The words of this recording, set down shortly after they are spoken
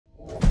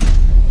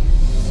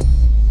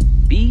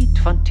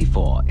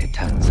24, it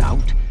turns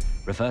out,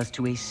 refers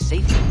to a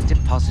safe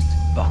deposit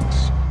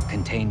box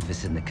contained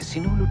within the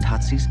Casino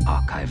Lutazi's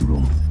archive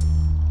room.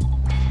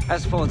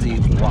 As for the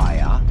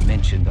wire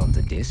mentioned on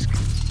the disc,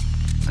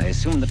 I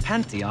assume the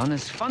Pantheon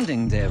is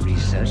funding their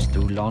research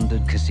through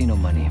laundered casino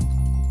money.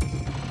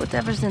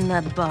 Whatever's in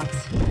that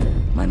box,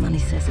 my money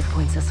says it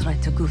points us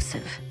right to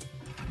Gusev.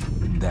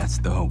 That's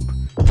the hope.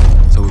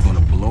 So we're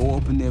gonna blow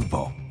open their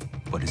vault,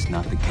 but it's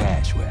not the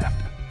cash we're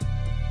after.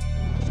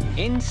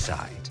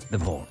 Inside the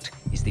vault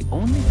is the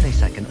only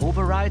place I can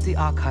override the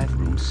archive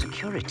room's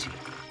security.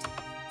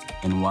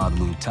 And while the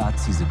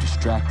Lutazis are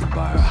distracted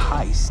by our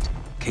heist,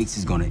 Case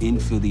is gonna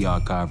infill the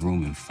archive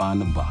room and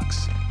find the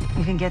box.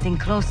 Even getting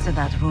close to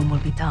that room will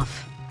be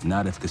tough.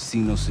 Not if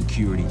casino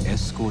security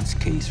escorts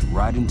Case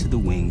right into the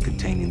wing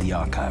containing the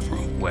archive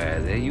room.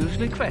 Where they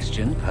usually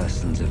question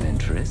persons of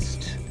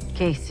interest.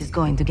 Case is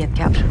going to get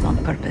captured on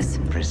purpose.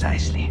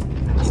 Precisely.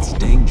 It's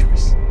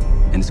dangerous,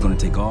 and it's gonna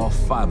take all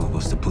 5 of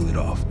us to pull it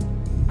off.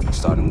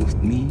 Starting with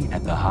me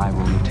at the high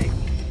roller table.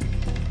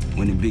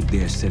 Winning big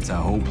there sets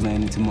our whole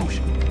plan into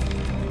motion.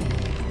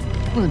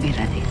 We'll be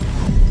ready.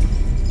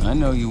 I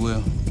know you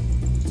will.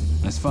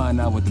 Let's find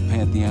out what the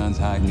Pantheon's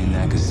hiding in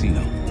that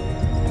casino.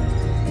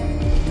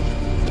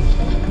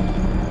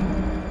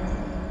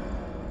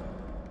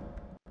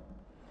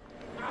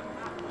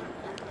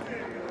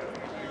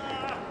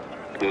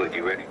 Good,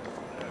 you ready?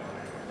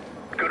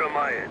 Good on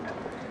my end.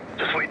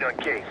 Just waiting on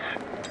Case.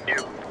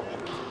 You?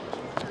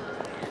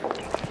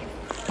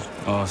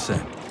 All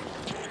set.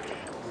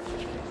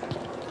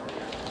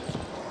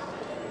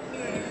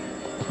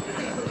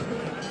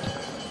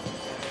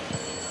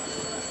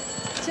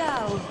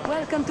 Ciao,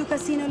 welcome to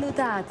Casino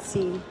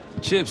Lutazzi.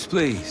 Chips,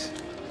 please.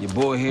 Your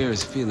boy here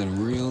is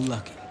feeling real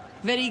lucky.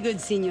 Very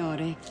good,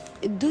 signore.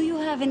 Do you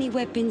have any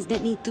weapons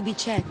that need to be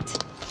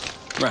checked?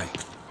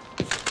 Right.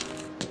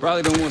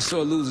 Probably don't want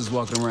sore losers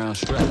walking around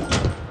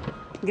strapped.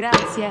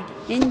 Grazie.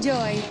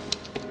 Enjoy.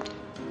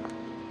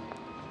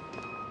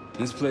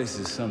 This place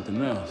is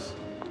something else.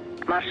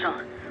 Marshal,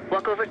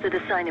 walk over to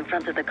the sign in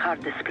front of the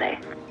card display.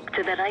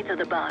 To the right of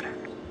the bar.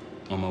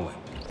 On my way.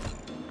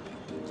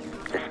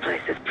 This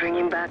place is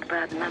bringing back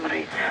bad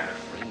memories.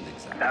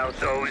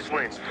 House always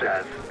wins,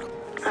 Sav.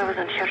 I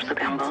wasn't here to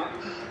gamble.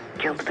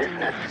 Guild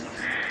business.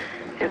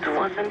 It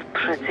wasn't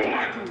pretty.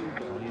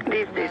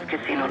 These days,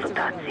 Casino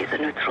Lutazzi is a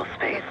neutral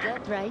space.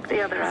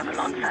 The other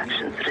Avalon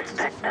factions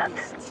respect that.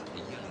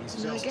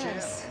 I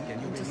guess.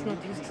 I'm just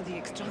not used to the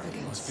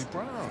extravagance. Must be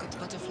proud. Got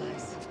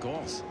butterflies. Of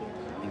course.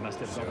 You must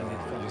have gotten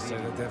it from. You say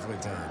that every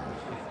time.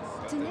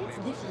 Tonight's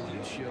different. Are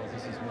you sure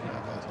this is more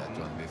about that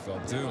one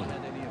before too?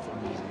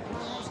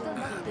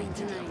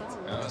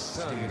 Our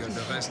son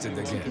got arrested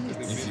again,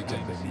 if you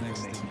can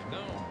believe it.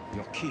 No,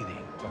 you're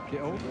kidding.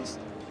 Your oldest?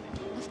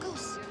 Of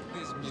course.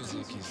 This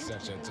music is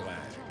such a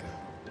drag.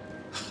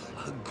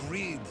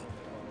 Agreed.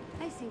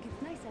 I think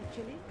it's nice,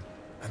 actually.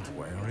 And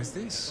where is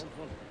this?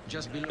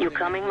 Just below. You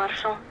coming,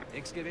 Marshal?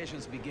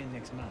 Excavations begin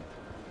next month.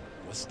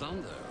 What's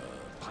down there?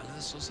 A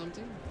palace or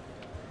something?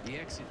 The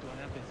exit to an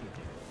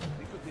amphitheater.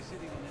 We could be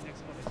sitting on the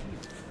next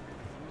colonnade.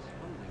 Who's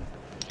funding?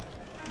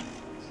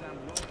 Some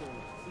local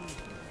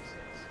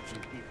influencers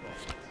with deep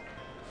pockets.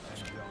 And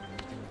you are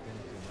meeting with them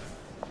tonight?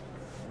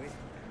 Wait,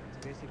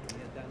 it's basically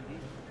a done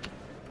deal.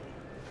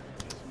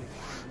 Just make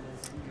sure you know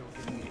who you're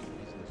getting into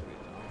business with.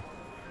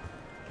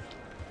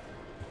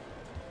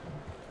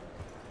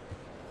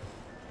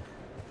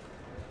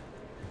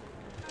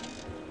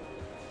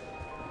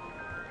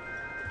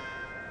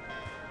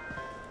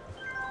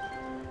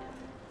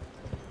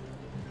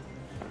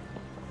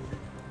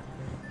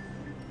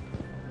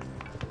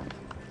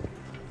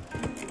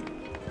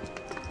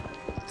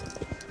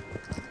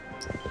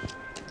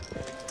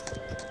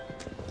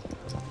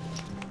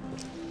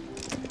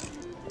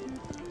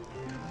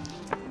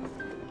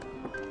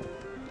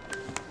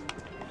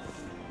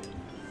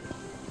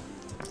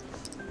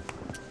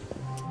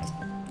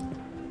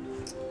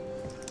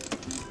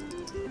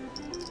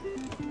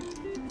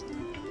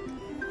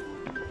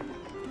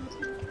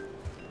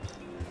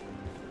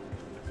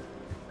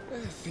 I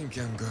think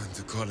I'm going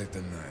to call it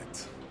a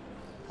night.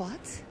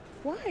 What?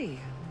 Why?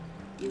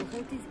 You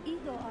hurt his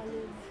ego,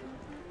 Olive.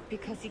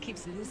 Because he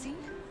keeps losing?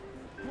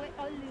 We're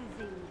all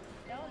losing.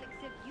 All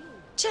except you.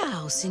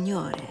 Ciao,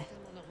 signore.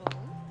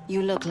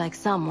 You look like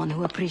someone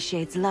who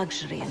appreciates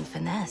luxury and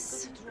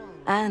finesse.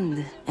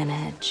 And an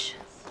edge.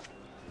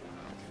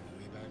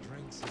 We buy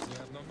drinks if we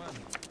have no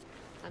money.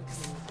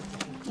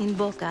 In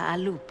bocca al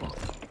lupo.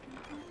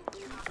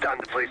 Time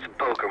to play some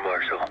poker,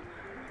 Marshal.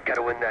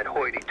 Gotta win that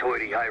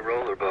hoity-toity high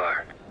roller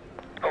bar.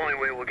 Only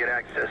way we'll get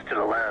access to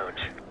the lounge.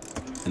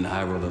 And the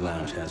High Roller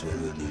Lounge has what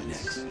we'll need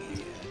next.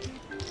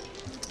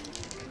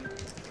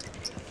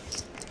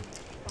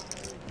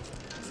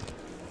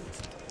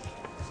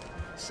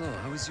 So,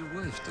 how is your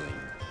wife doing?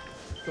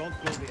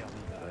 Don't go there.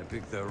 I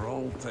picked the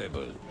wrong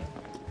table.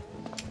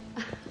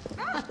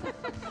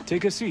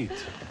 Take a seat.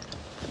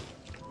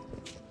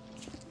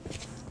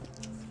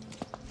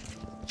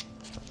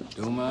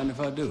 Don't mind if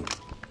I do.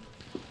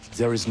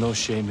 There is no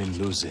shame in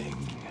losing,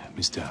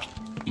 Mr.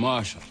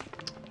 Marshal,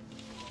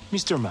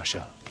 Mr.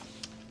 Marshall.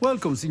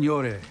 Welcome,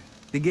 Signore.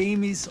 The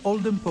game is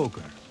Hold'em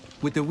Poker,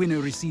 with the winner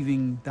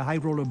receiving the high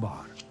roller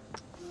bar.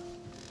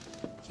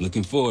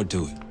 Looking forward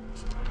to it.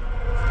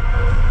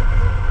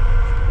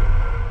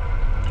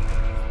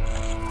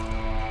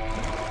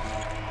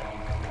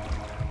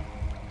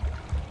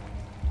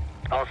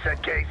 All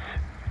set, Case.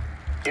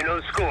 You know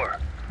the score.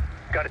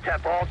 Gotta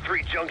tap all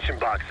 3 junction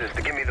boxes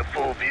to give me the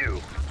full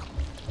view.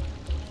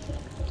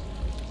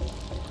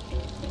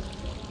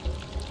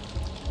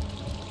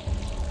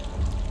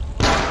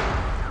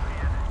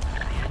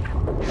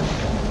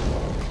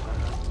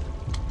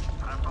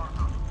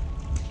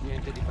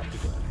 Niente di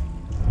particolare.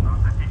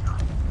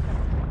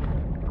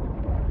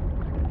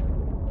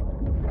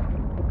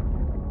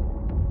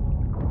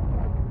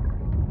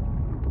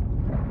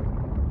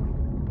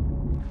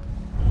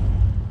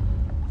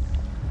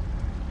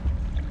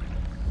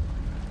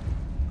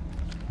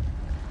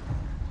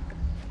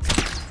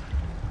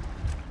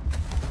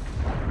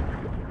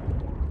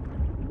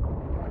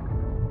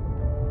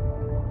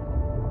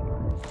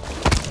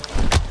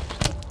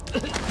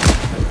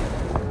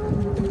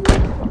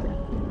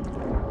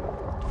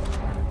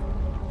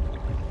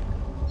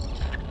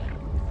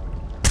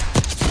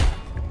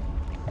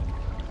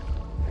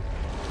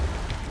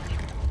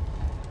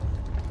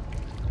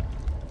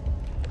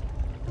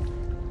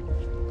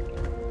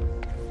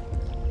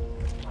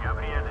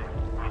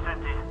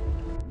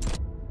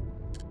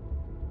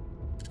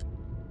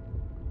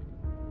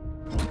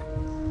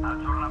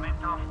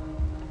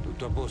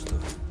 Tutto a posto.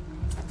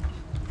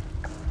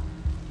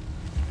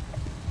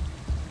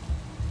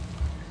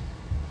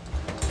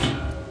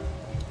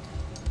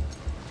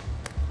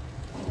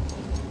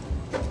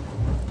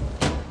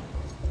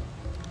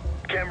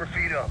 Camera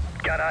feed up.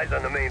 Got eyes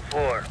on the main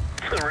floor.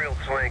 Real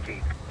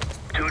swanky.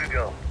 2 to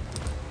go.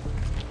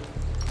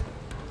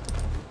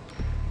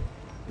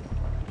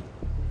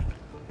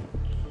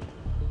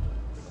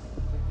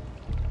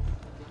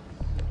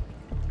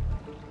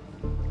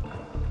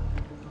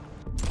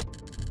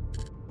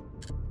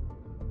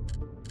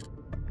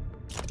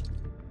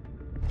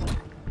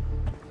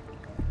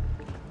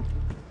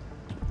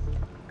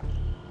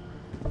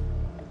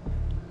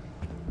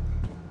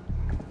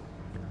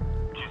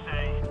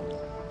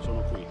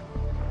 Sono qui.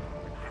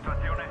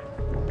 Situazione?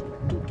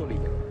 Tutto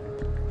libero.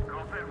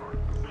 Confermo.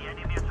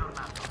 Tienimi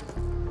aggiornato.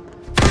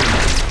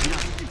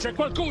 C'è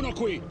qualcuno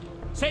qui!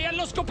 Sei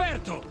allo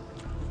scoperto!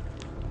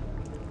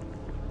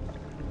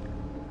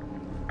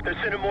 They're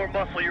sending more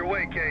muscle your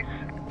way, Case.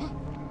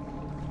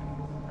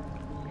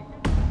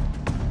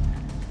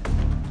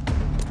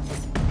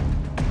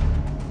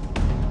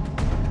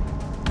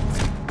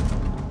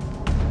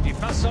 Ti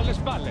passo alle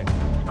spalle!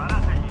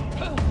 Sparategli.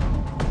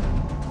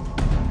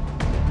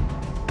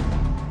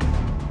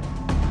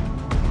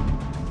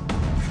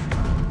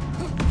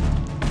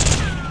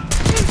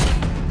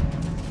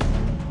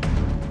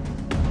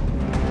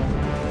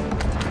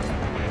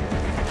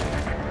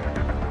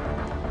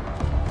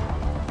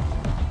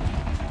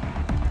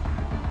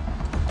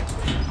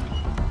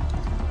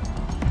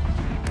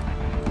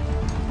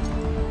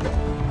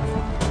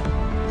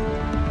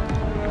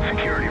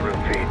 Security room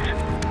feeds.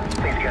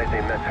 These guys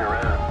ain't messing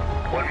around.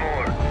 One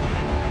more.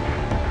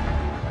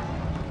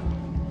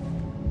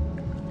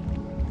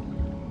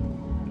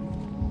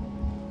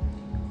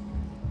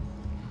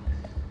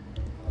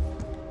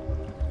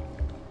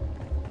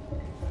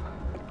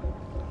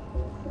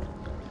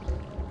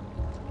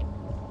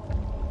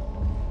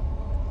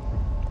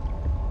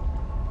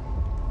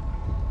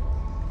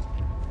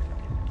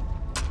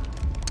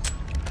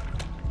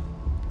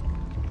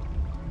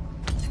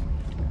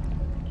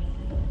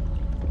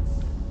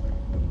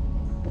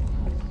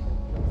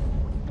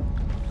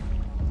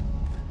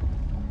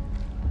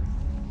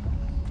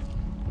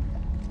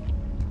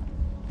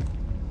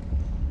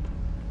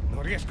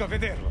 Non riesco a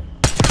vederlo.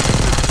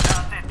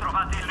 Andate,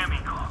 trovate il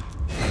nemico.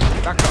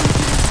 D'accordo.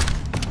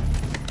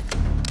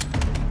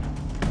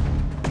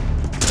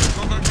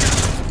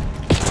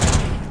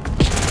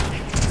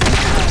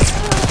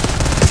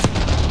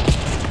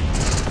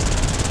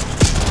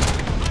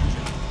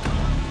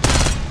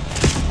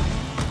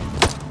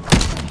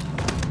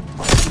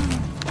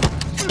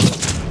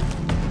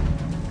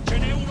 Ce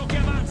n'è uno che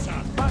avanza.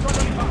 Vado ad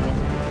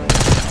arrivarlo.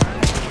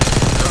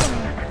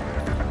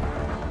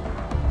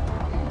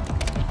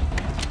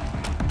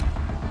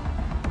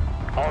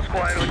 All's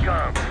quiet on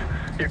comms.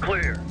 You're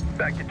clear.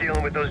 Back to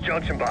dealing with those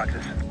junction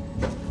boxes.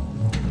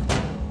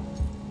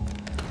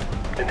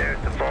 And there's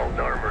the vault and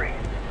armory.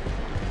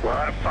 A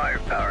lot of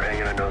firepower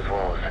hanging on those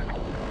walls.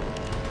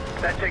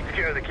 That takes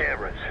care of the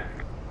cameras.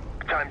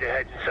 Time to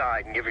head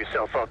inside and give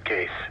yourself up,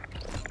 Case.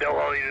 They'll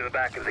haul you to the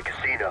back of the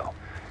casino.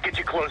 Get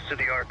you close to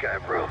the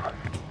archive room.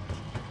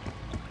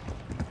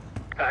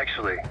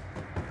 Actually,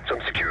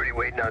 some security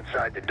waiting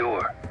outside the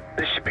door.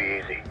 This should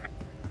be easy.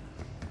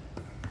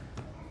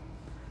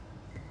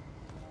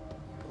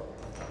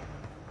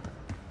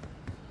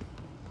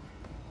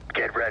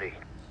 Get ready.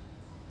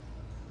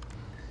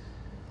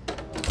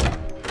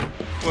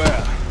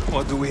 Well,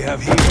 what do we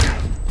have here?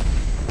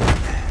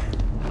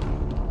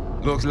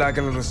 Looks like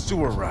a little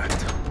sewer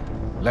rat.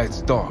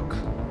 Let's talk.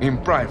 In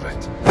private.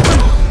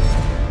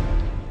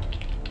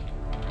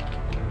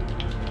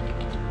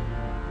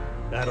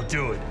 That'll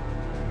do it.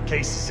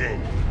 Case is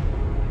in.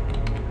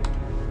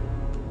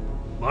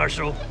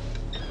 Marshal,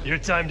 your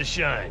time to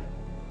shine.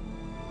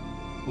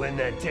 Win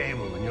that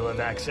table and you'll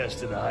have access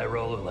to the High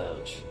Roller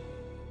Lounge.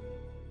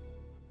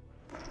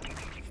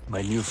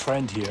 My new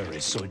friend here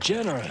is so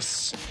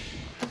generous.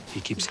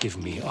 He keeps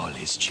giving me all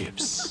his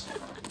chips.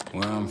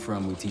 Where I'm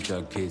from, we teach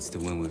our kids to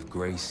win with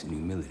grace and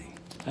humility.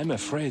 I'm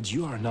afraid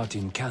you are not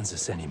in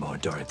Kansas anymore,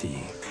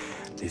 Dorothy.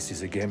 This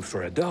is a game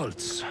for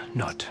adults,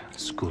 not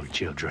school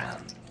children.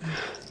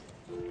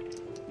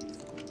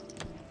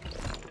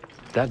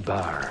 That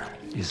bar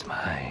is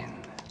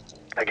mine.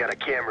 I got a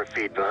camera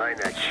feed behind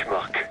that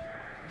schmuck.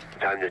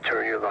 Time to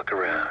turn your luck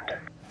around.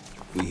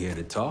 We here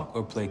to talk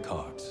or play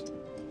cards?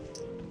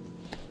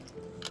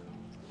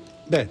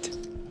 Bet.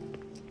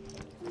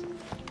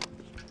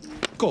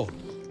 Call.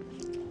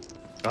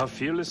 A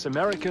fearless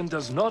American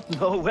does not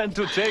know when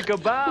to take a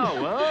bow,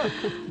 huh?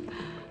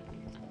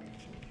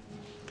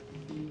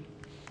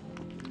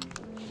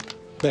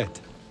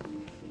 Bet.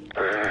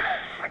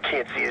 I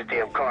can't see his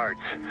damn cards.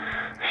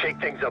 Shake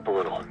things up a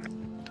little.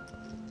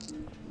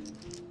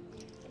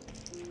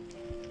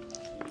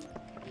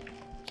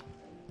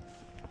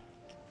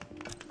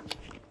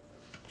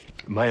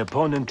 My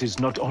opponent is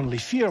not only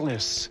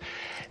fearless,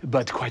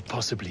 but quite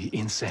possibly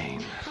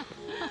insane.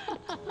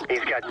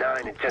 He's got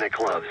 9 and 10 of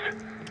clubs.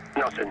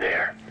 Nothing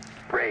there.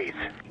 Raise.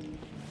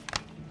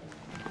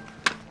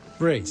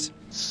 Raise.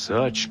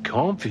 Such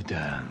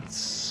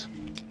confidence.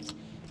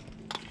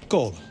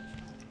 Call.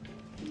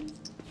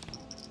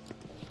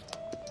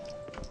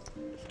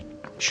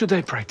 Should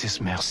I practice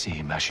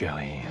merci, ma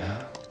chérie?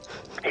 Huh?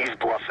 He's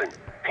bluffing.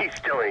 He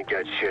still ain't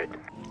got shit.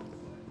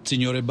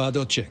 Signore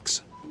Bado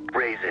checks.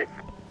 Raise it.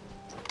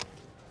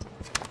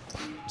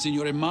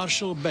 Signore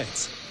Marshall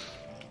bets.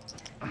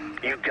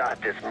 You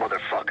got this,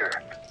 motherfucker.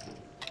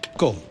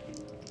 Call.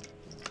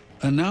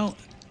 And now,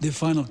 the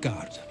final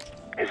card.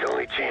 His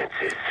only chance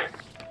is...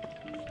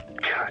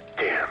 God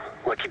damn,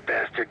 lucky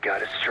bastard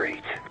got us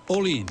straight.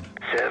 All in.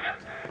 Sev,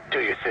 do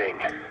your thing.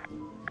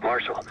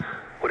 Marshall,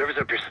 whatever's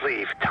up your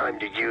sleeve, time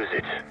to use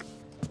it.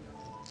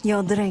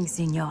 Your drink,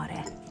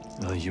 signore.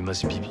 Oh, you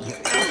must be...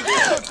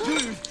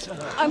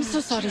 I'm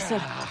so sorry,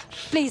 sir.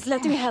 Please,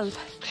 let me help.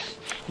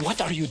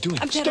 What are you doing?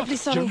 I'm terribly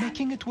Stop. sorry. You're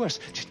making it worse.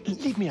 Just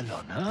leave me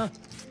alone, huh?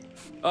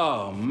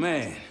 Oh,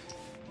 man.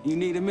 You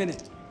need a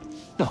minute?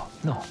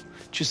 No.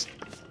 Just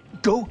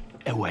go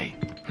away.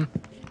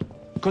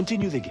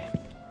 Continue the game.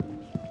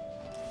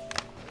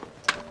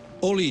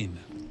 All in.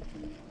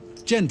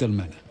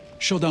 Gentlemen,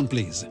 showdown,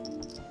 please.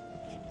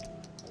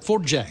 4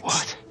 jacks.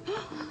 What?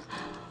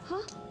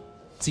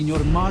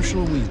 Signor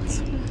Marshall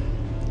wins.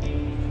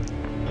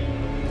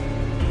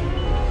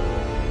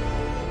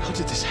 How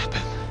did this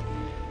happen?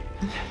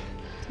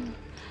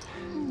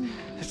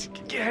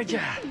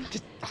 Yeah.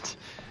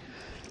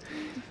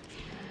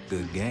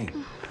 Good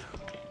game.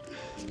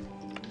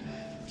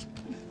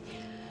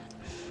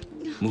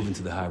 Moving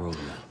to the High Roller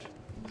Lounge.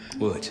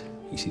 What?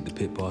 You see the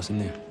pit boss in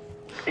there?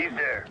 He's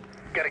there.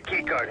 Got a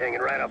key card hanging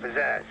right off his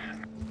ass.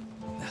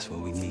 That's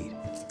what we need.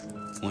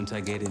 Once I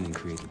get in and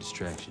create the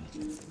distraction,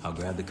 I'll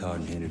grab the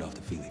card and hand it off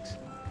to Felix.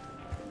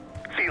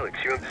 Felix,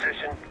 you in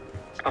position?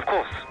 Of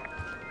course.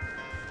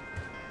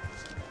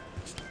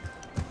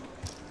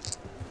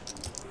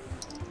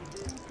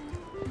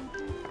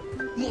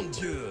 Mon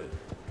Dieu!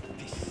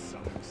 This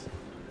sucks.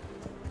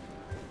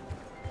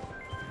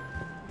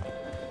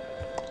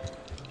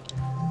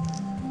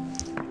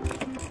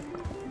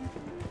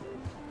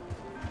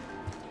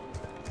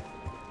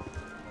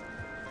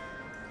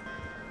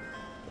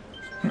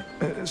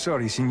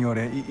 Sorry,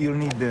 signore. You'll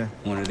need...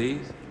 One of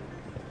these?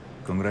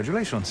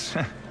 Congratulations.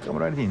 Come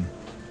right in.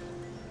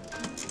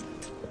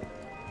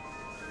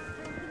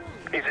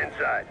 He's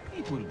inside.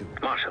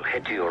 Marshal,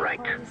 head to your right.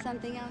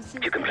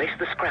 You can place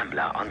the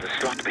scrambler on the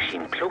slot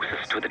machine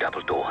closest to the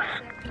double doors.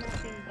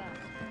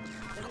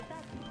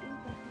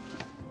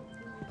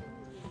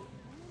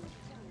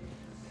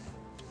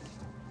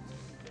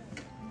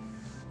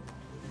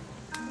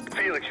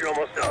 Felix, you're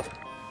almost up.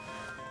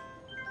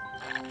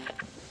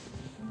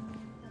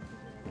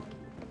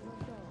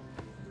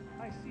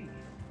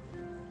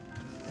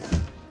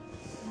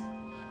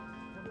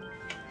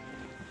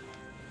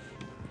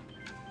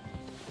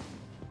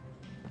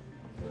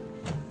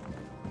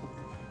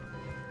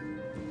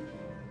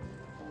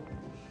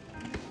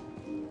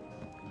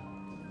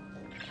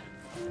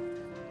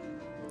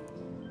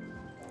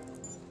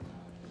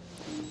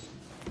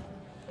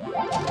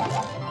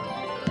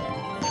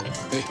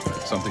 Hey,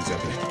 something's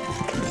happening.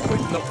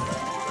 Wait, no.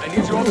 I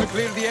need you all to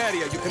clear the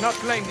area. You cannot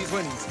claim these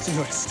winnings.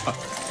 Signore, stop.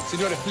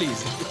 Signore, please.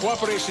 The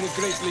cooperation is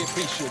greatly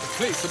appreciated.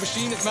 Please, the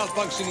machine is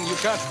malfunctioning. You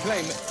can't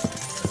claim it.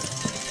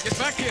 Get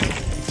back here.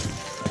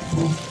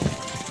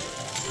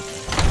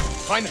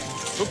 Fine.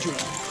 Look, you.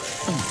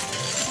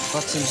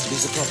 What seems to be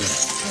the problem?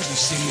 Are you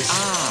serious?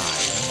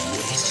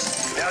 Yes.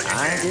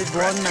 I did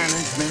warn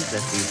management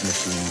that these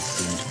machines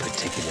seemed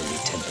particularly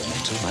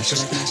temperamental. so much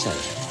like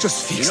myself.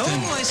 Just fix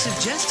them. I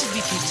suggested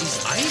we keep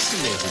these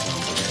isolated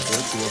on the level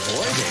to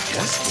avoid a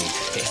dusty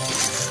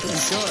to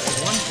ensure if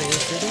one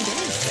fails, they don't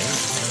all fail.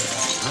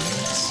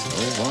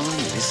 So one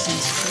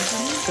listens to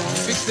the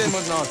other. Fix them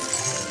or not?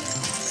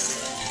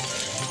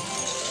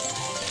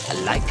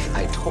 Like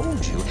I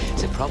told you,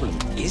 the problem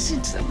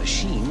isn't the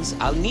machines.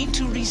 I'll need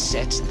to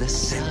reset the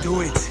server.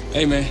 Do it.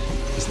 Hey, man.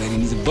 This lady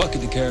needs a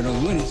bucket to carry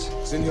those winners.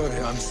 Signore,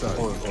 I'm sorry.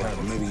 Or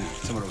maybe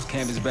some of those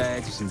canvas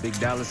bags with some big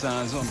dollar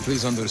signs on them.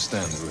 Please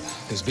understand,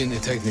 there's been a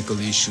technical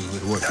issue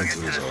we're working to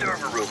Now get to the resolve.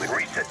 server room and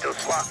reset those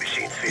slot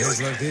machines, Felix.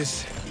 Things like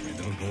this, you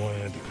don't want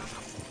to do it.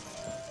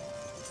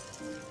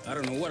 I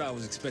don't know what I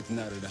was expecting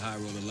out of the High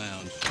Roller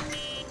Lounge.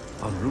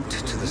 En route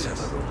to the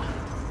server room.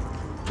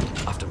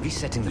 After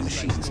resetting the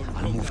machines,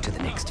 I'll move to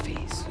the next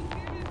phase.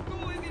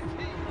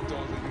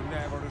 Told you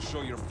never to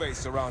show your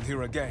face around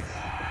here again.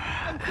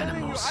 I'm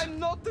telling you, I'm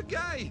not the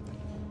guy.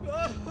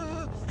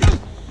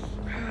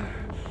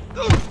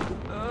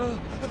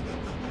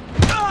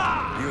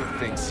 You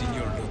think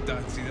Signor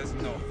Lutazzi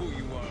doesn't know who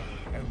you are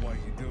and what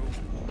you do?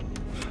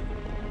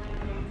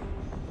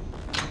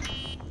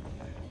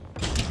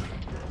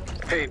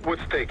 Hey,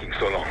 what's taking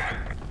so long?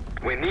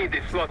 We need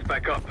these slots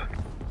back up.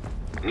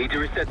 Need to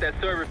reset that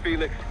server,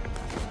 Felix.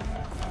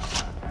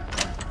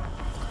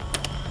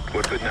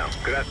 We're good now.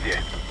 Grazie.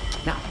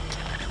 Now,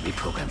 to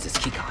reprogram this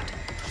keycard.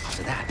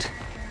 After that,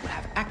 we'll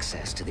have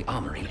access to the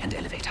armory and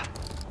elevator.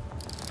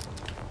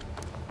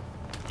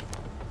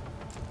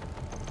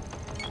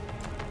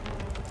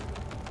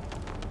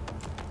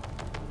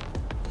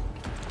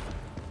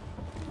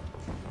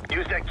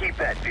 Use that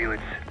keypad,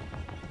 Felix.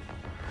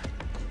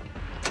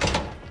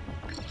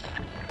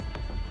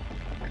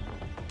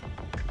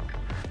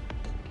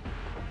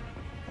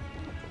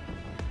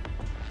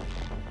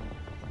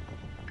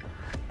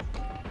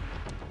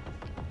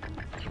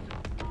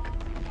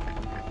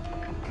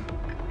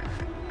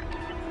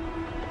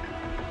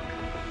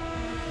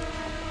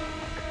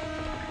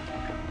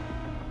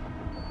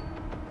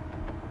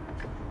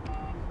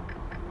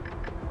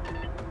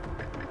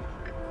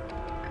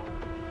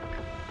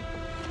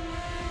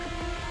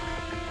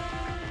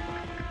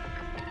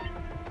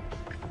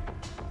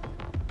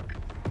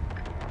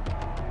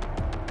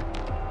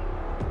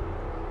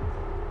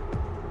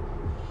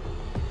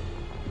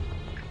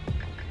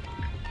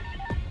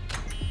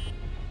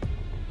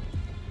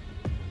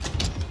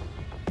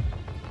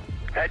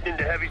 Heading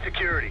into heavy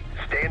security.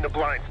 Stay in the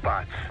blind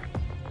spots.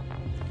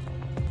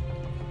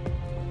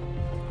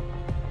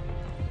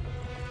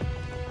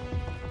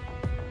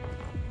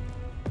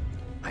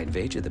 I'd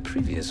wager the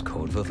previous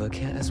code will work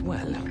here as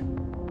well.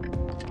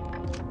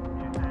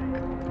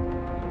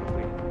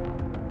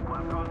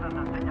 Qualcosa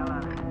da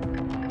segnalare.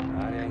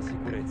 Area in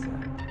sicurezza.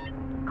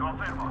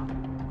 Confermo.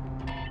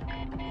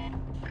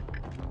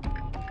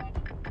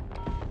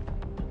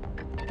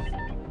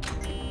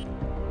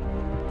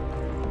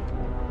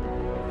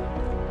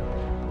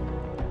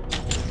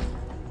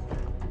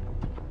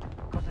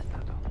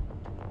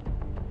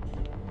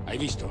 Hai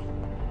visto?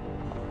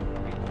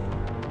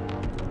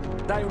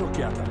 Dai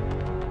un'occhiata.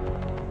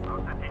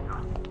 Ho sentito.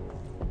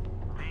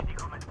 Vedi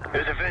come sta.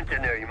 There's a vent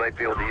in there you might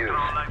be able to use.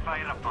 Controlla e fai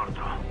il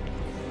rapporto.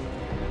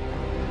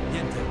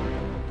 Niente.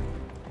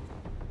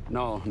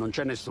 No, non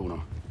c'è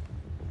nessuno.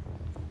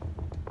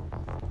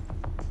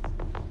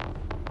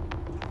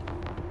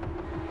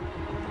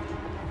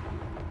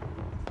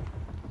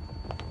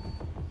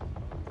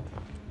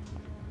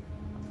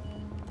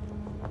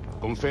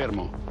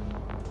 Confermo.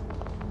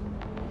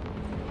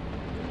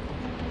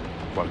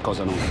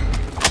 Qualcosa non...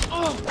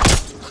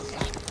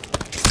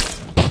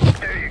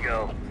 There you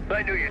go.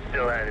 I knew you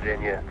still had it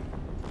in you.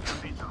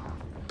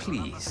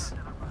 Please.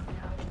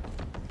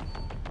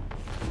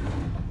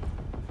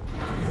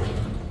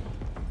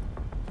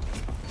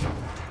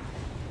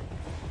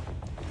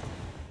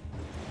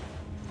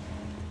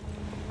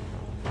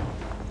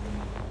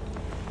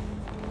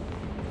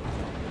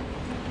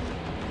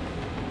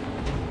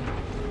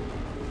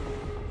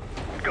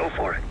 Go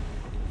for it.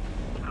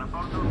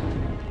 Rapporto?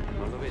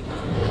 Non lo vedo.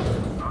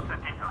 Ho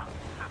sentito.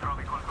 Se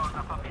trovi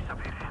qualcosa fammi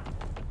sapere.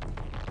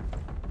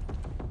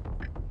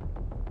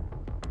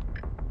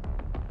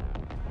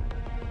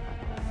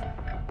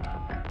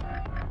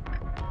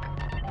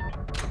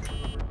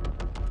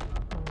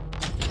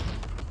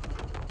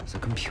 The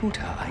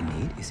computer I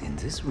need is in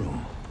this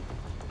room.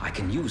 I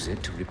can use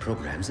it to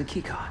reprogram the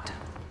keycard.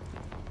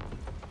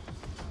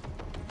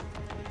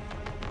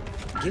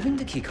 Giving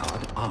the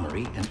keycard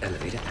armory and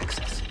elevator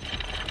access.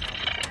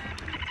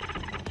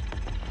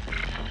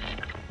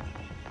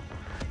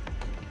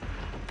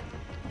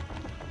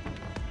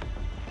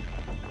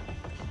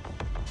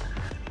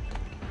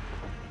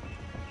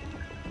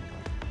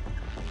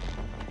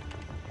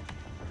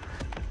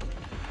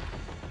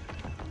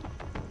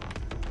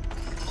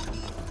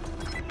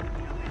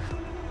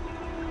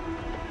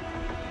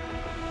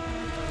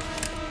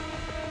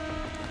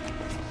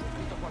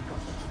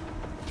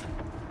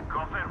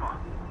 Confermo.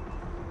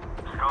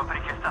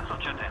 Scopri che sta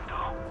succedendo.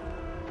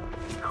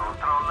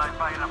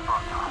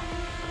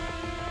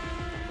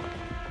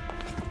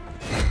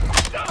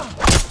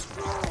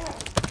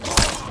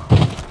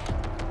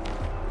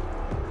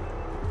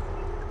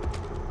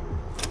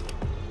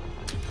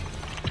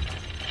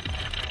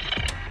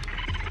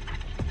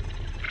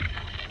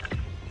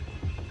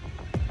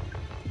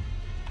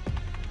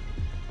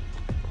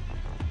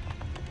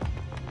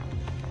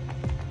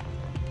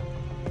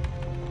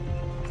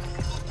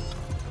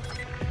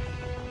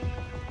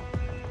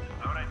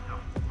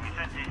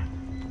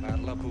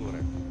 Parla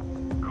pure.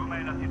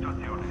 Com'è la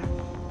situazione?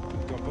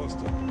 Tutto a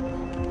posto?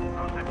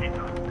 Ho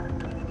sentito.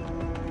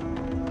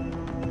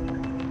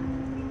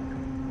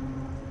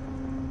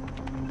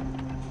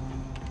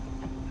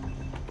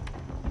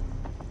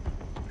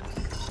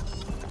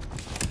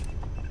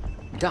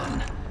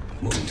 Done.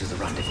 Moving to the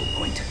rendezvous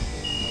point.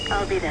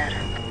 I'll be there.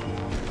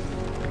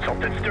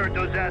 Something stirred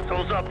those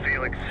assholes up,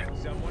 Felix.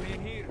 Someone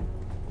in here.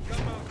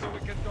 Come out so we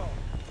can talk.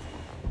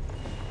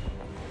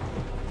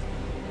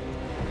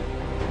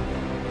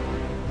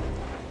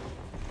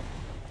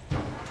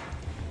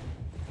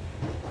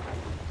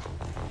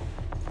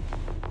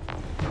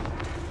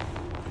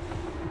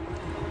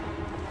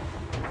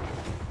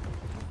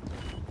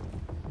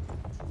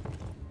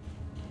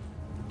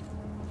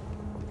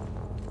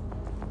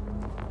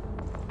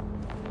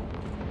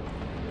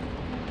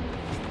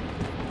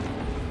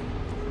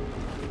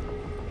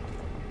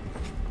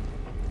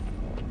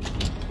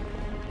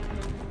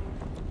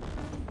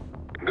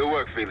 Good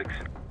work, Felix.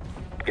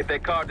 Get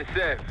that card to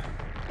Sev.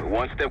 We're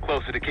one step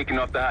closer to kicking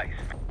off the heist.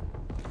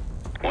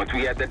 Once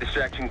we have that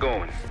distraction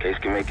going, Case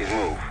can make his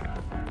move.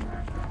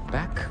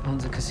 Back on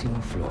the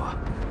casino floor.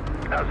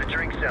 How's the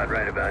drink sound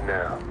right about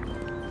now?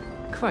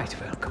 Quite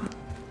welcome.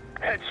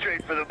 Head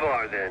straight for the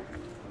bar, then.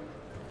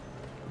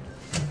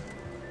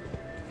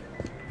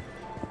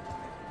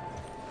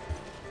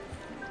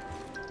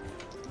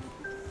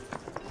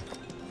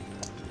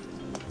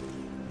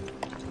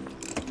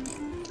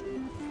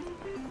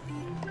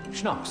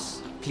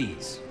 Schnapps,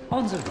 please.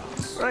 On the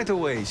rocks. Right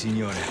away,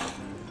 signore.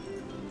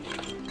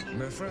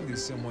 My friend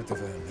is somewhat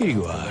of a... Here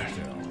you are.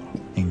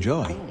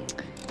 Enjoy.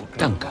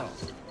 Danke.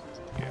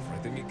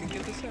 Everything you can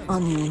get the sense.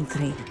 Onion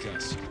 3.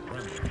 Because,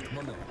 come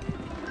on now.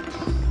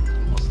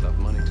 Must have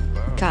money to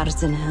burn.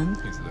 Cards in hand,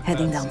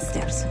 heading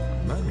downstairs.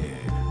 Money.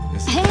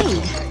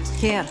 Hey!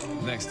 Here.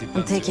 Next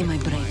I'm taking my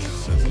break.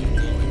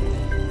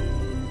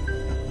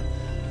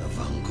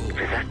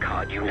 With that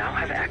card, you now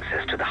have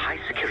access to the high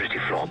security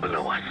floor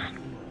below us.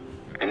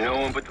 And no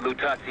one but the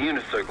Lutazzi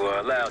inner circle are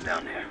allowed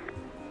down there.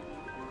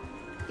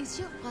 Is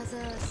your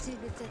brother still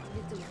with that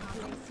little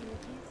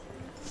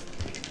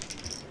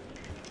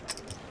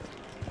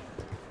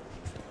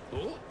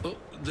Oh,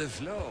 the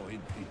floor, it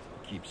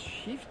keeps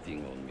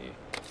shifting on me.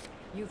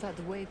 You've had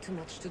way too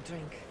much to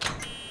drink.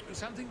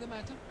 Something the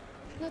matter?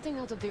 Nothing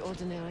out of the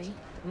ordinary.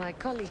 My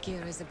colleague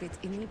here is a bit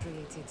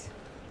inebriated.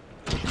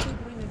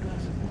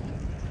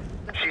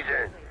 She's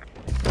in.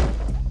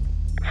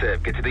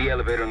 Sev, get to the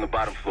elevator on the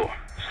bottom floor.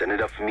 Send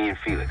it up for me and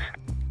Felix.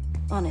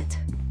 On it.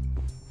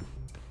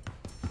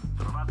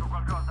 Trovato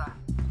qualcosa?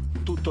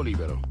 Tutto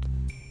libero.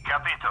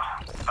 Capito.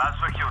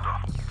 Passo e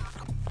chiudo.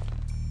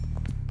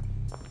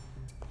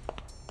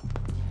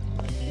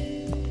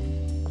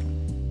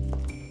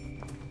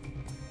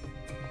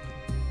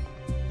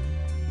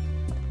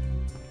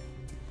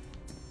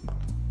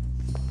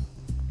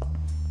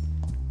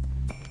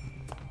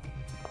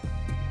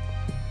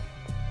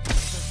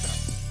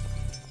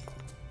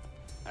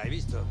 Hai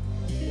visto?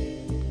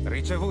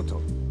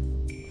 Ricevuto.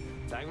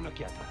 Dai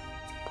un'occhiata.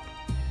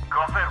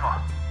 Confermo.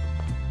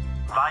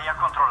 Vai a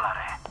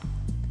controllare.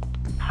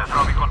 Se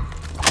trovi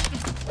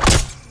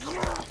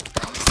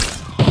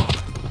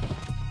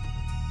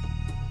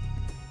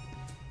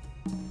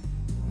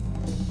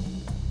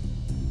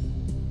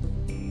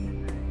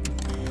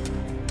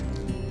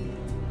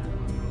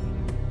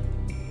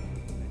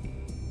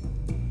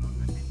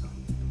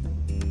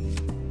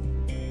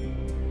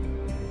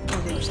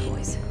There's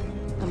boys.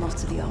 I'm off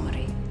to the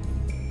armory.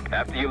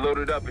 After you load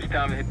it up, it's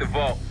time to hit the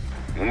vault.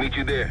 We'll meet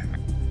you there.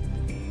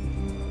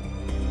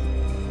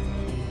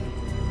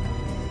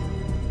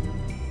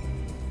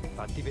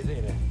 Fatti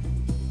vedere.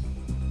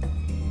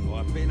 Ho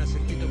appena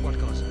sentito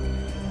qualcosa.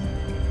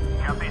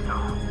 Capito.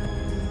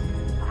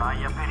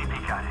 Vai a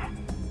verificare.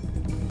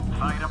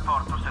 Fai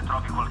rapporto se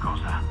trovi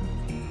qualcosa.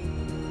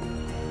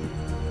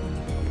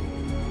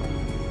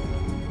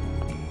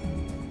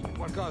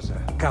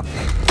 Qualcosa. Capo.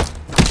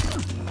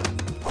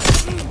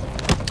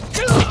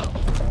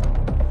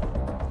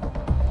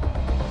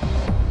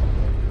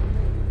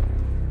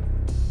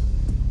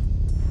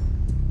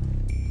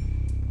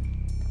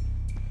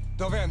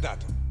 Dove è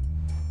andato?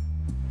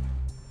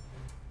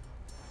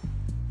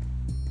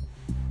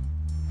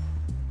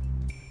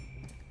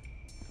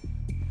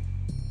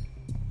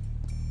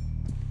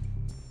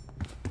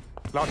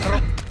 L'ho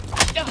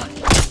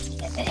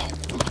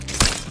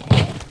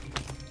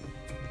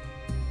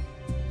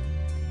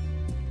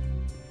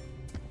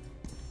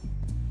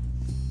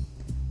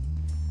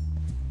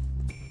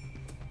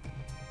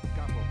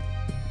Capo.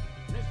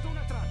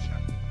 Nessuna traccia.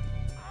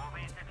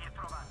 Muovetevi e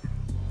trovate.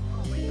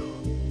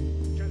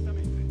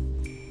 Certamente.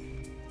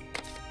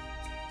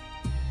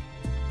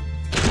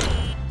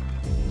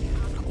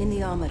 In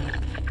the armory.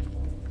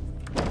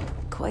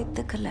 Quite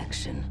the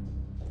collection.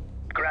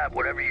 Grab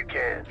whatever you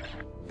can.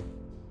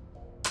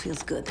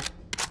 Feels good.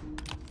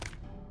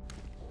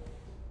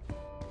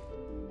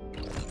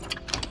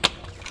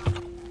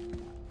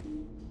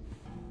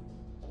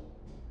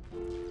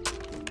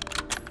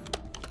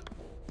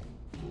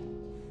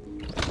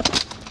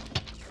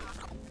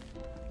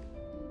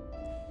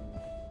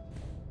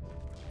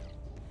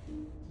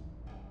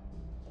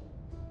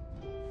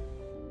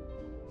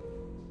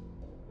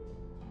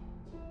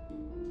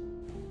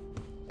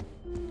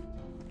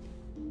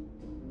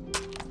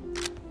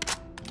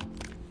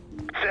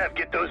 Sev,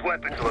 get those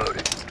weapons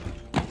loaded.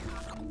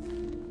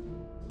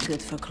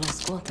 Good for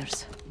close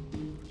quarters.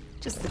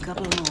 Just a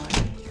couple more.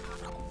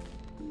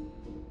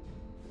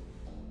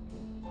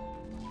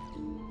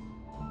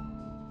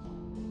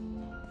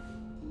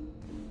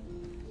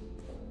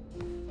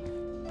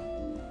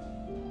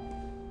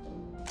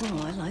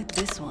 Oh, I like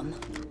this one.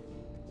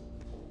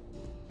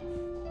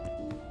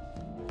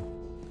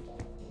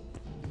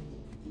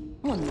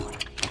 One more.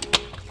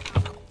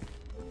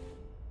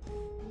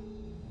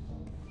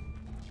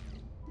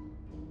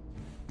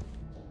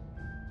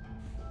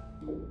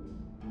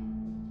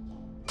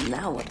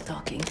 Now we're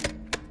talking.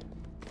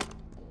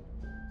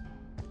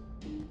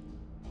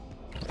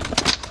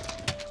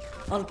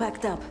 All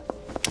packed up.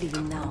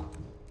 Leaving now.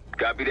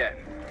 Copy that.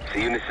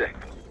 See you in a sec.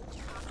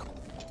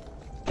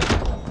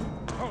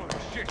 Holy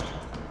shit!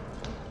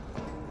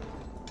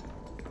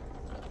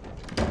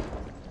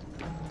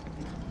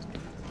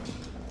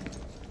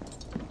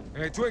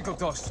 Hey,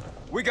 Twinkletos,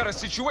 we got a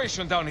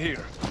situation down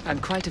here. I'm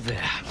quite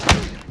aware.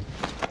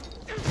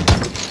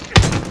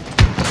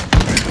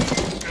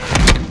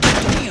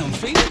 Damn,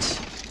 Phoenix!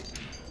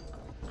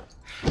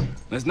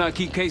 Let's not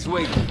keep Case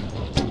waiting.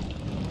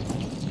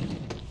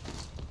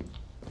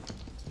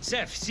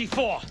 Sev,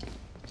 C4.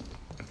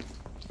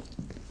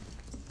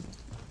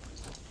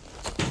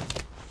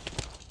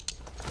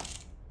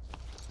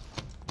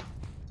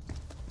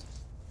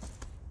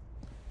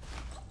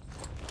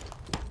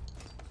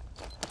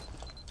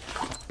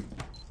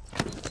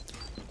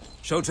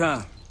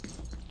 Showtime.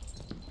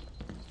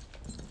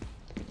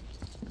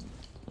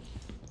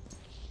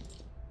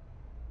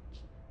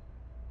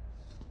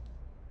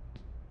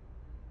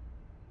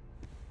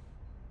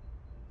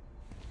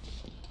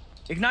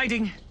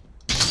 Igniting.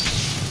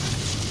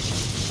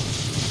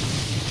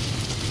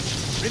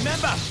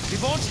 Remember, we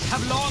won't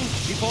have long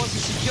before the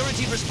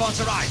security response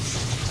arrives.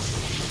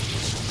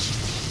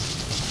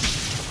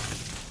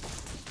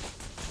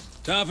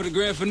 Time for the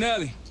grand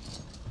finale.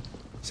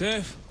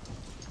 Sev?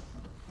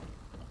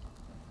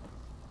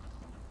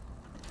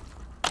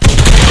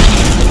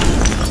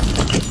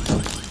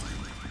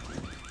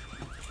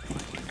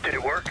 Did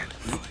it work?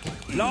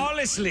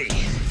 Flawlessly.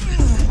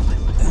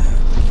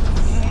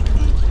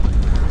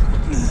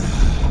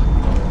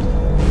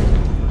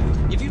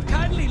 If you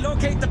kindly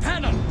locate the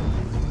panel.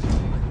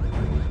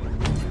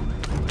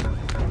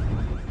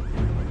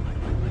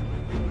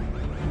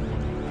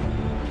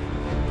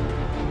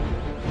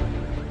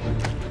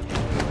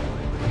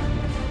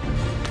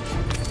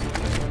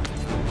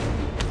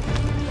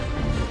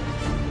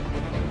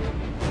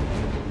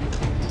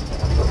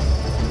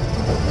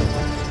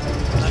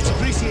 Much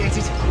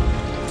appreciated.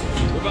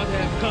 We're about to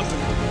have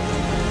company.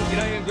 Get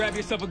out here and grab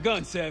yourself a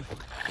gun, Sev.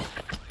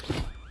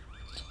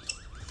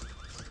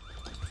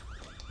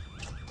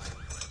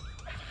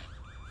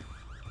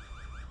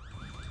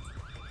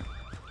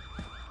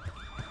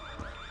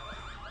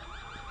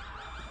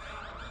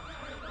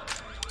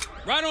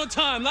 Right on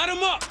time, light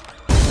him up!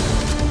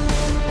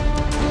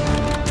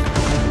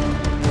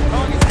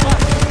 Target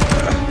spotted.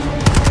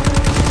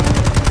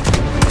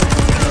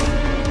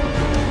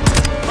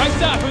 Right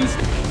side from the...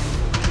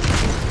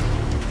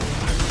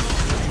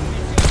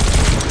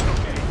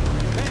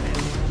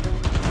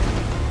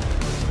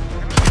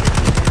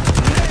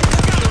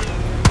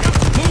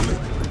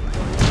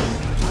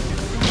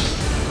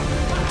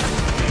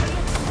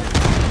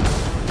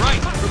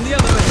 Right, from the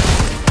other end.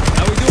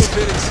 How we doing,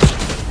 Felix?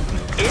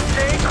 It's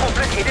a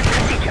complicated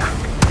procedure.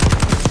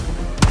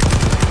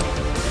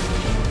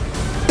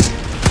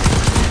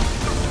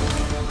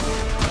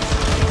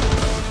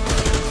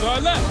 To our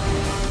left.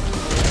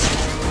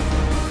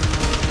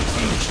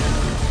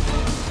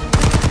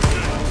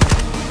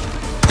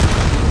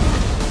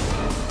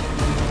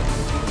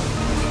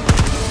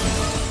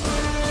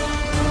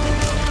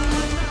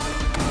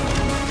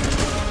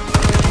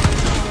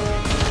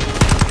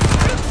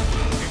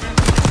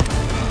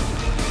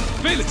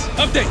 Felix,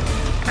 update.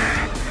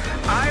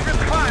 I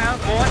require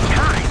more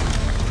time.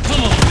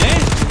 Come on,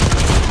 man.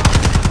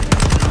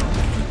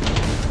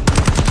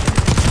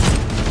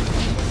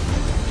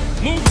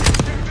 Move.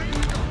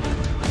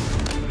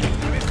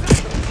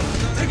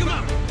 Take him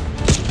out.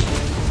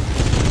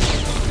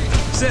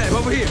 Sam,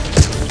 over here.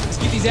 Let's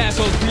get these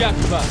assholes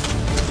preoccupied.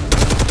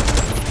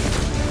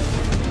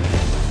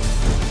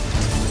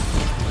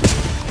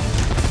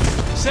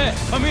 Sam,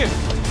 come here.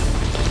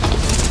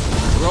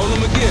 Roll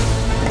him again.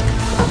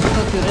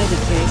 Hope you're ready,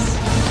 Case.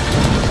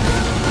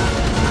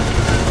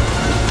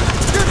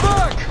 Get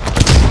back!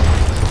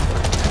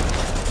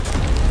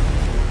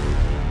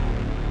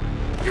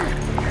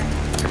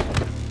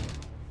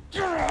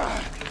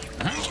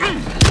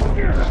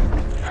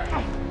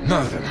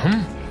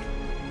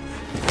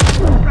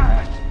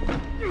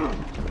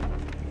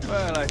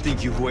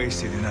 think you've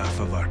wasted enough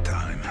of our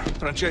time.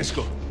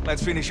 Francesco,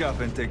 let's finish up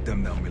and take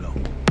them down below.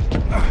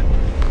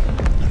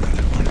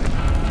 Another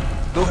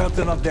one. Go help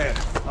them up there.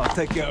 I'll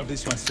take care of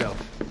this myself.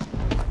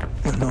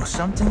 You know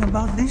something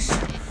about this?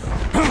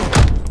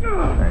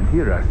 And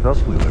here I thought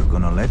we were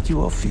gonna let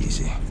you off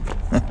easy.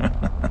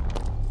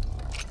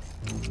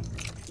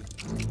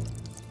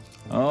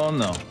 Oh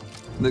no.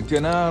 The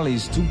canal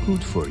is too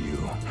good for you.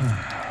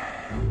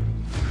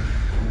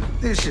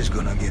 This is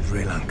gonna get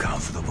real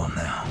uncomfortable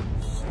now.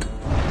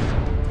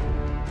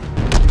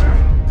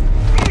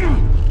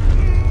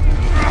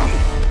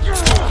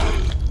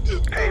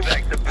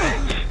 Payback's the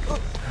bitch.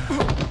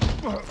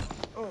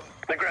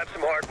 Now grab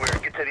some hardware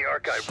and get to the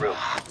archive room.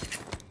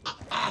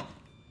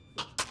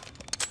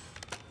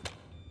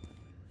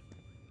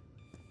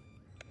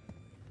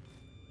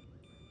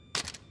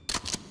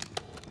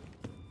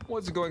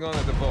 What's going on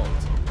at the vault?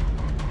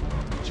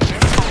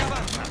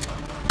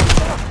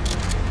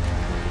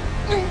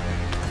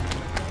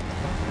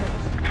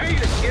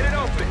 Felix, get it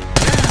open!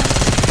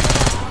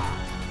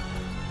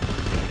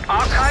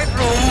 Archive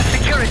room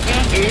security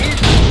is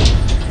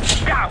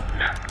down.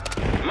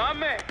 My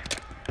man!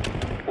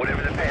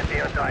 Whatever the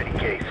Pantheon's hiding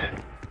case,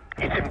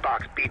 it's in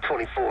box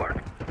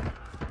B24.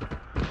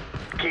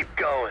 Keep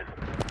going.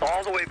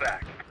 All the way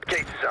back.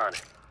 Case is on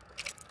it.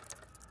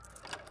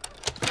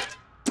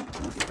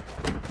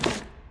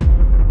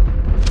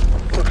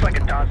 Looks like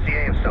a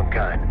dossier of some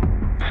kind.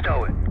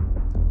 Stow it.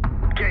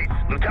 Case,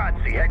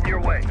 Lutazzi, heading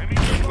your way.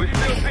 We're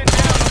still pinned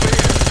down over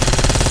here.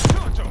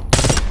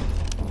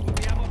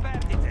 Abbiamo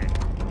perdite.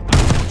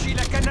 Appucci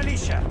la canna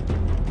liscia.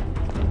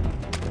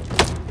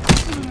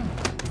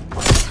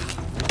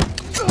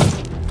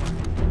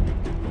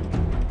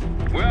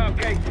 We're out,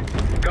 Case.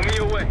 Coming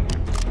your way.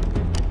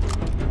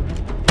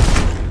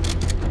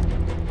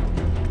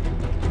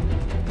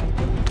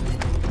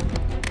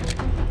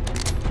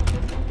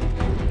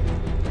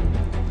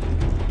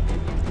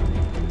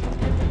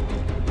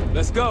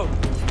 Let's go.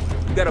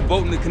 We got a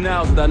boat in the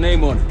canals with our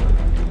name on it.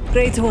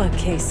 Great work,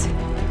 Case.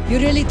 You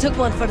really took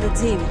one for the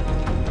team.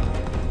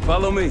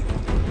 Follow me.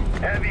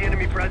 Heavy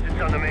enemy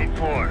presence on the main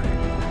floor.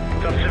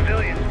 Some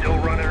civilians still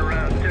running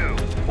around, too.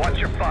 Watch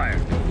your fire.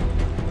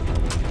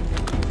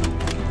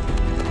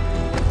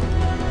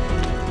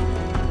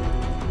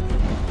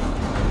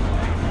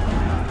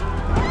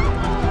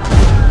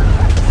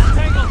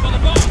 Tangled for the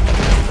boat.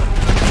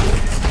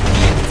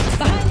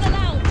 Behind the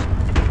lounge!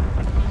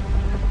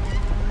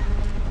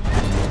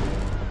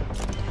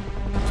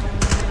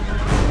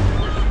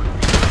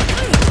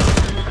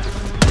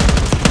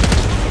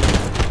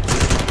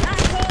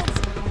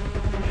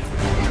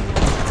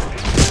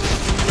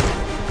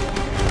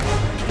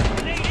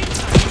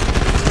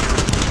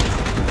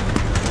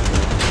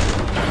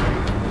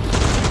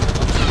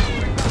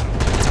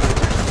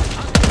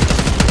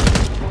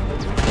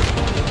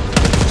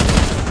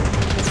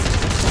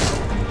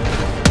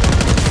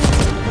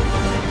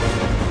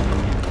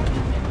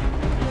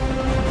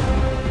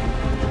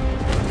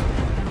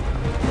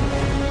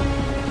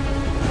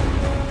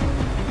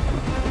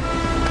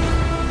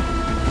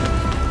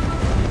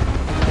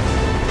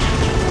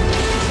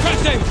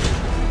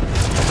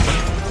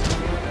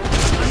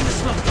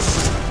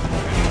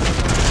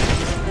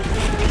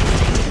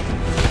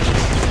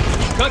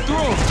 Cut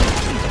through!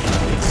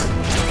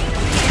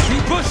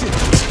 Keep pushing!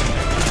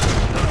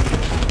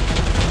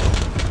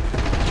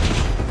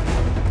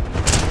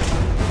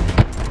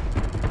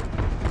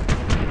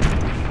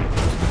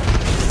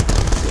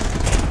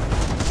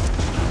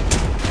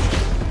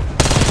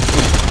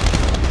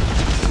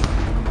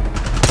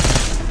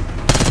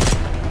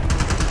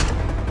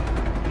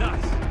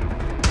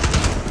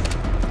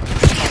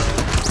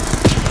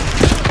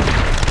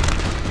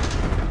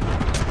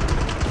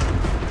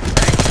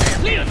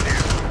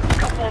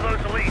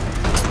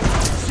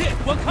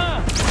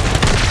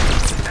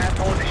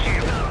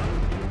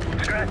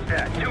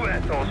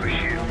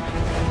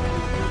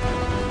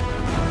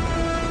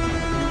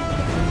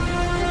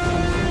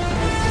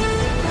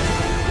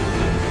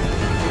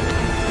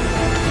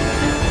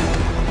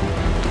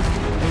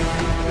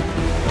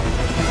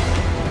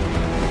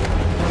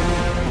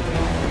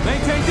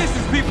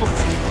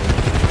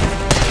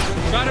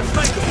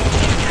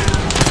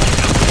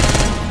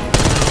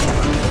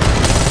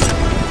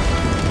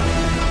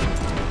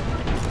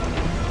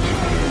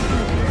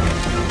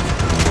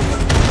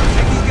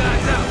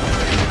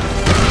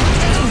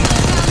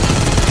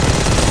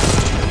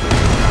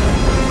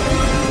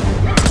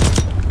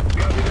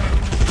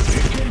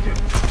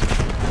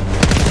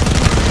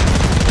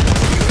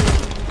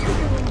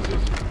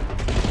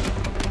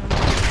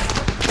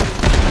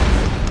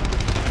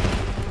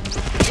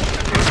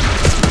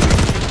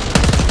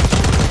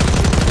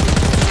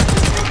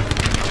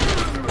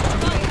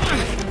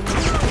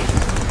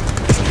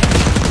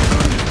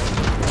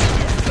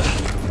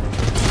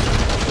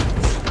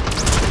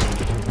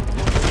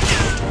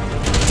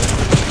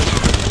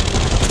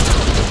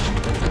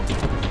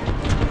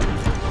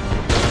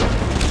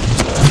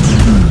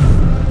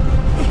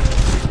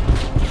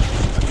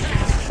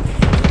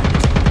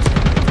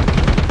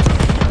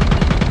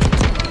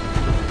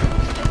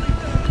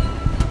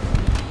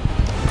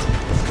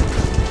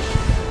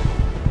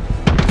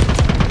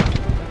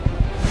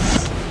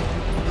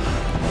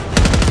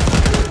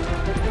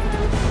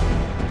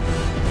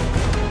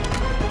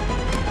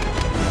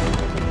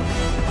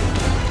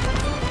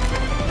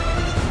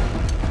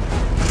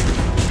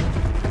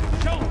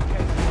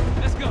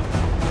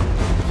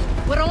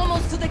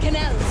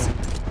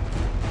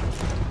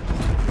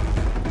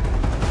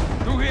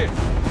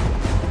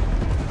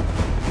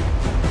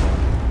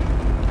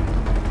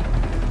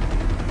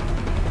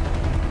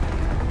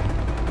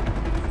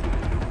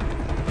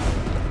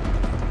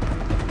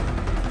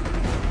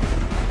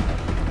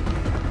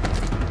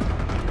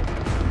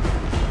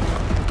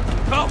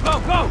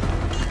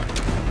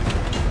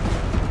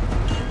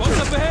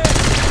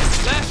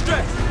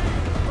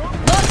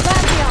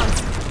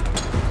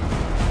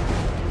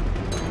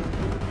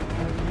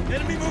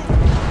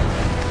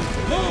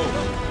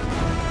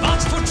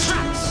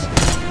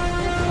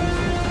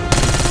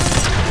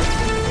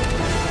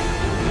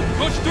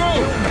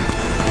 through!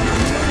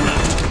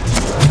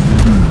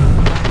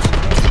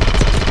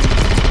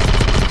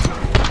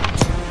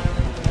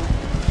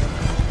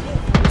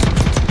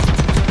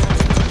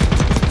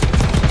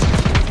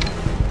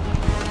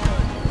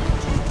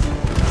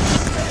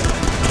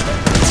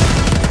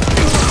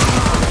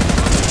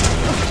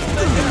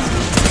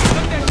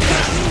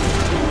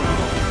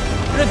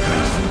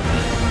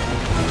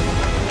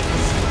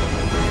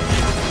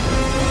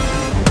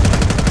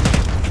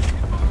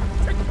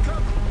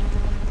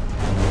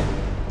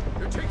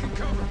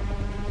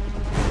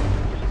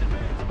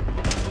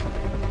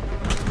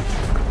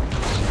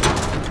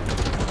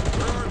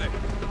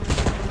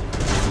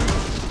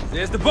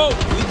 There's the boat.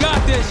 We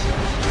got this.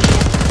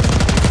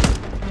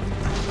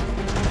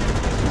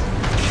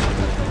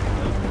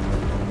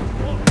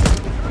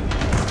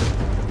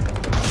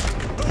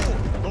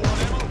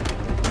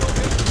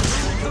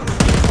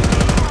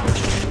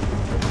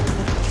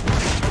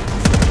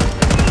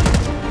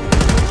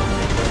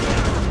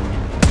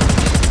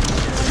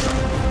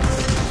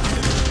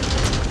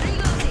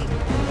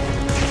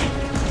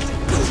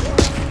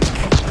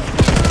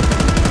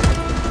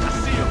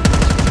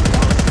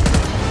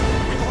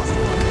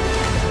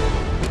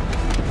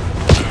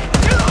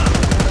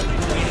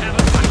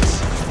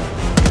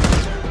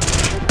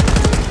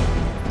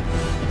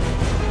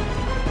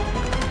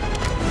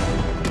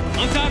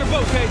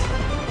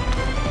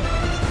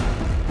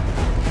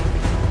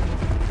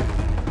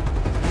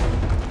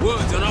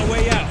 Woods, on our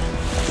way out.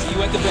 See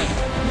you at the bank.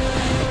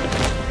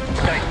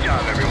 Nice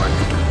job, everyone.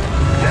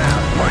 Now,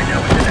 find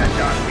out what's in that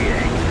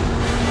dossier.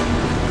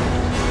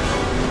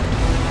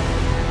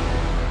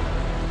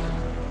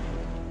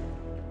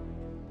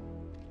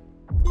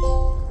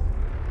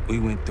 We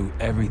went through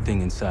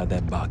everything inside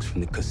that box from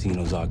the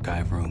casino's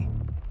archive room.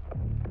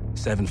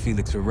 7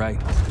 Felix were right.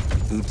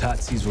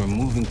 Lutazis were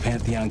moving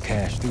Pantheon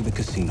cash through the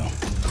casino.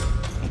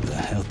 It was a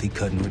healthy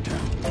cut in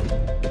return.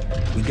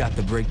 We got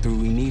the breakthrough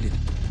we needed.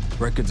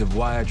 Records of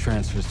wire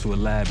transfers to a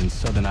lab in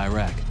southern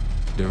Iraq,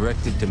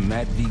 directed to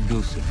Matt V.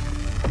 Gusev.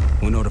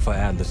 We'll notify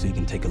Adler so he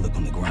can take a look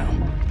on the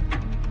ground.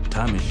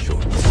 Time is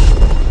short,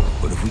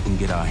 but if we can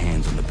get our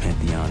hands on the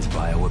Pantheon's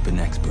bioweapon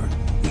expert,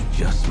 we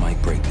just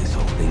might break this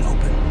whole thing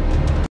open.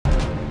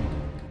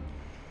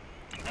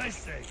 I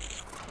say,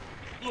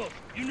 look,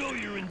 you know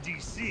you're in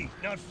D.C.,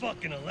 not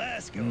fucking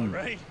Alaska,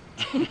 right?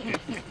 Be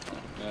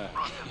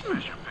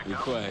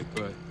quiet,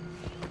 quiet.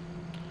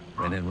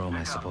 When in Rome,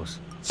 I suppose.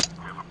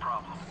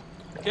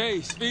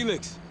 Case,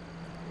 Felix.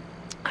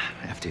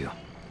 After you.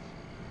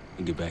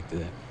 We'll get back to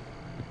that.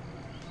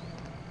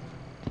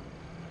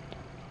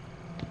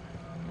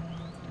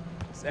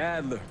 It's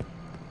Adler.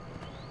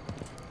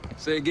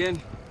 Say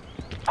again?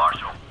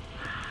 Marshal.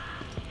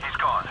 He's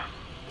gone.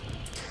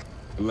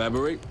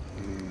 Elaborate?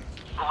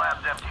 The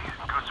lab's empty.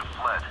 Gusev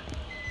fled.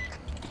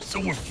 So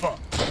we're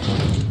fucked.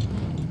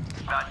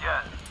 Not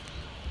yet.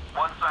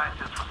 One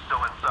scientist was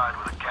still inside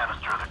with a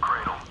canister in the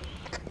cradle.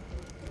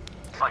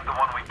 Like the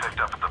one we picked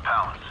up at the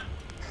palace.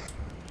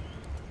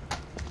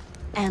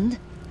 And?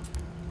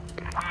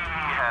 We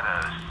had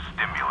a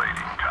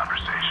stimulating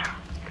conversation.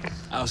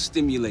 How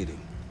stimulating?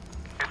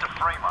 It's a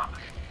frame-up.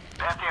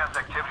 Pantheon's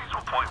activities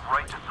will point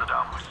right to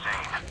Saddam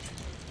Hussein.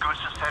 Goose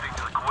is heading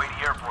to the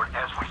Kuwaiti airport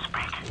as we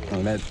speak.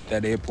 Oh,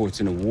 that airport's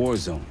in a war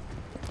zone.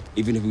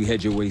 Even if we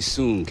head your way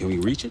soon, can we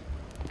reach it?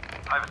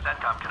 I have a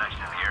CENTCOM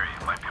connection in the area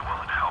who might be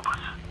willing to help us.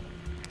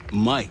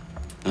 Might?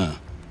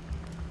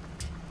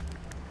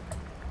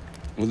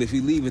 Well, if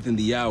we leave within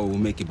the hour, we'll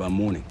make it by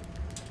morning.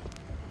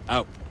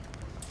 Out.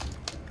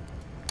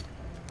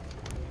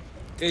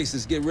 Ace,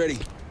 let's get ready.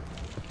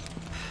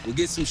 We'll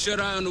get some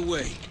shut-eye on the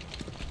way.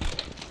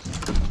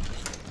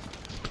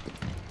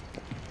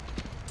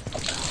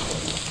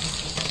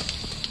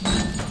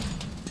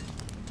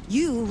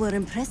 You were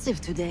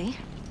impressive today.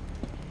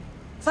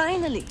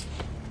 Finally,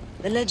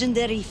 the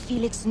legendary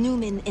Felix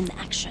Newman in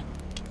action.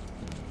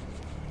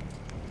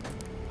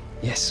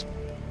 Yes.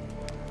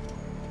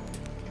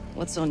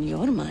 What's on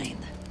your mind?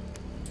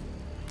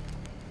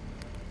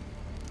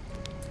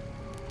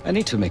 I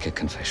need to make a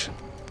confession.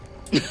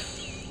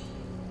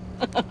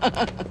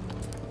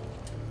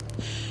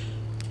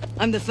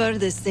 I'm the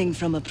furthest thing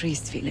from a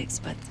priest, Felix,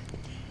 but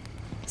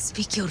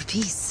speak your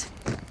piece.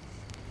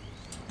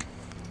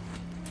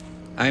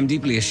 I'm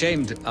deeply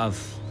ashamed of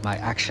my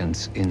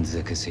actions in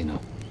the casino.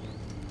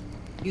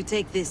 You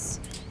take this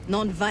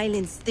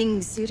non-violence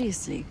thing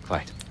seriously.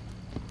 Quite.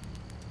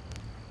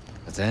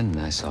 But then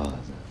I saw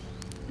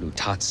the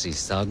Lutazzi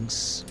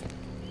thugs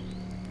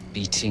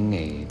beating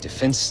a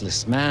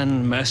defenseless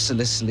man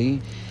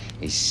mercilessly,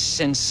 a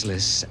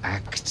senseless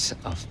act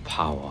of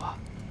power.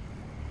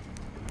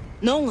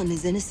 No one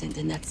is innocent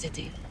in that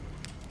city.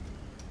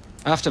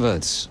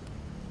 Afterwards,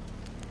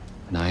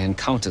 when I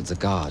encountered the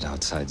guard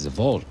outside the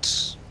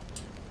vault,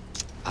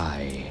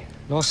 I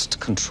lost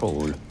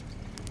control.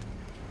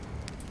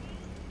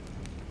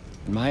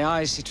 In my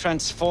eyes, he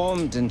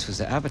transformed into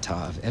the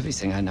avatar of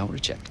everything I now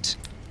reject.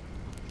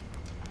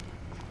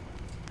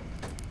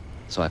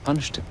 So I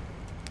punished him.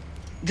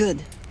 Good.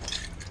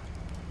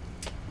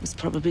 It was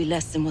probably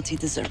less than what he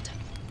deserved.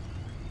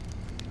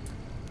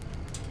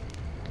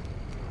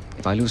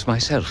 If I lose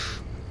myself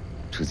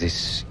to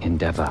this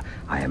endeavor,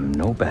 I am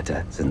no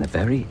better than the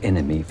very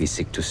enemy we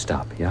seek to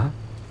stop, yeah?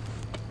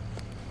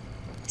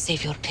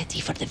 Save your pity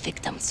for the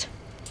victims.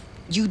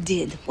 You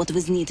did what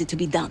was needed to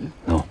be done.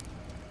 No.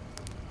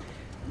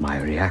 My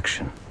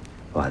reaction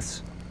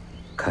was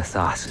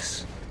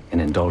catharsis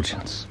and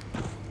indulgence.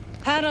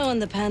 Harrow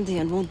and the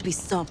Pantheon won't be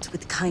stopped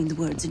with kind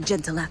words and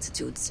gentle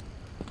attitudes.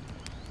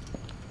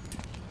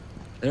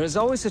 There is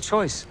always a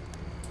choice,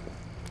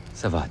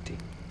 Savati.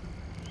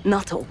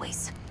 Not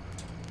always.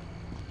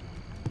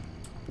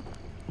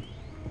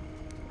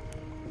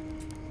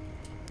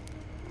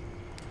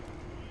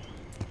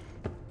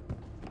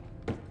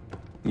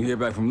 You hear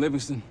back from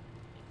Livingston?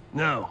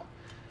 No.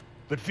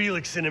 But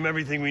Felix sent him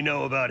everything we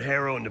know about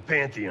Harrow and the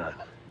Pantheon.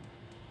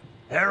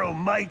 Harrow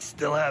might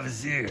still have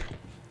his ear.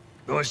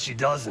 Or she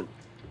doesn't.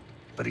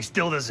 But he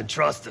still doesn't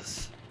trust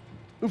us.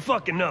 Who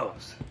fucking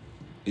knows?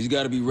 He's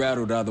gotta be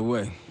rattled either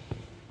way.